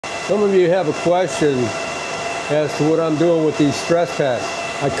Some of you have a question as to what I'm doing with these stress tests.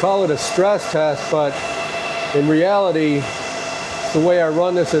 I call it a stress test, but in reality, it's the way I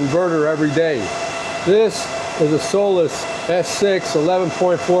run this inverter every day. This is a Solis S6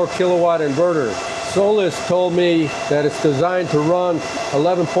 11.4 kilowatt inverter. Solis told me that it's designed to run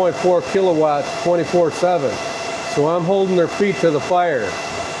 11.4 kilowatts 24/7. So I'm holding their feet to the fire.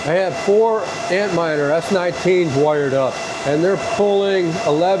 I have 4 Antminer S19s wired up, and they're pulling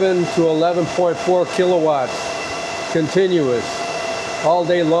 11 to 11.4 kilowatts continuous all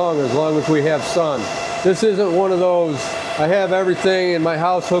day long as we have sun. This isn't one of those, I have everything in my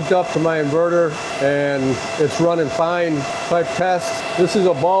house hooked up to my inverter and it's running fine type test. This is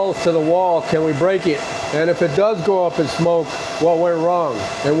a balls to the wall, can we break it? And if it does go up in smoke, what went wrong?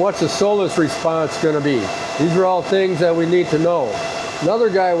 And what's the Solis response going to be? These are all things that we need to know. Another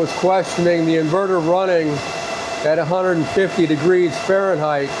guy was questioning the inverter running at 150 degrees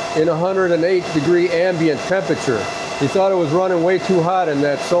Fahrenheit in 108 degree ambient temperature. He thought it was running way too hot and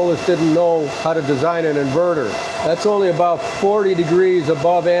that Solis didn't know how to design an inverter. That's only about 40 degrees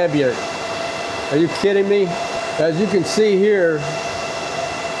above ambient. Are you kidding me? As you can see here,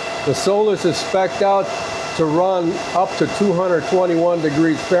 the Solis is spec'd out to run up to 221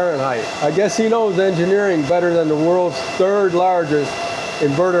 degrees Fahrenheit. I guess he knows engineering better than the world's 3rd largest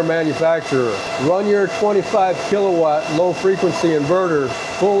inverter manufacturer. Run your 25 kilowatt low frequency inverter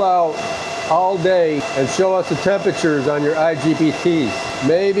full out all day and show us the temperatures on your IGBTs.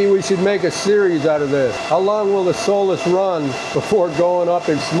 Maybe we should make a series out of this. How long will the Solis run before going up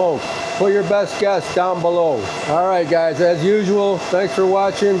in smoke? Put your best guess down below. All right, guys, as usual, thanks for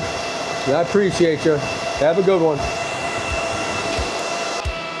watching. I appreciate you. Have a good one.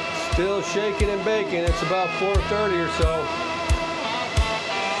 Still shaking and baking. It's about 4:30 or so.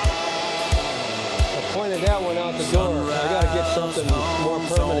 Pointed that one out the door. I gotta get something more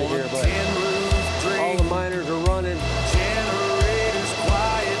permanent here, but all the miners are running.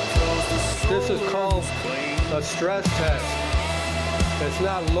 This is called a stress test. It's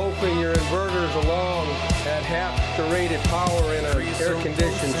not loafing your inverters along at half the rated power in an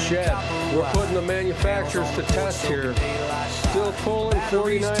air-conditioned shed. We're putting the manufacturers to test here. Still pulling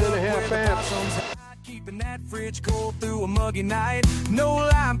 49.5 amps. Keeping that fridge cold through a muggy night. No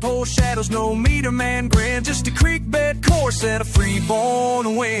line pole shadows, no meter man grin. Just a creek bed course and a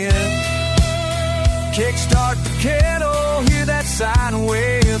freeborn wind. Kickstart the kettle, hear that sine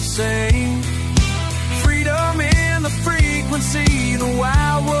wave sing. Freedom in the frequency, the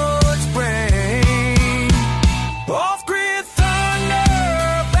wild world.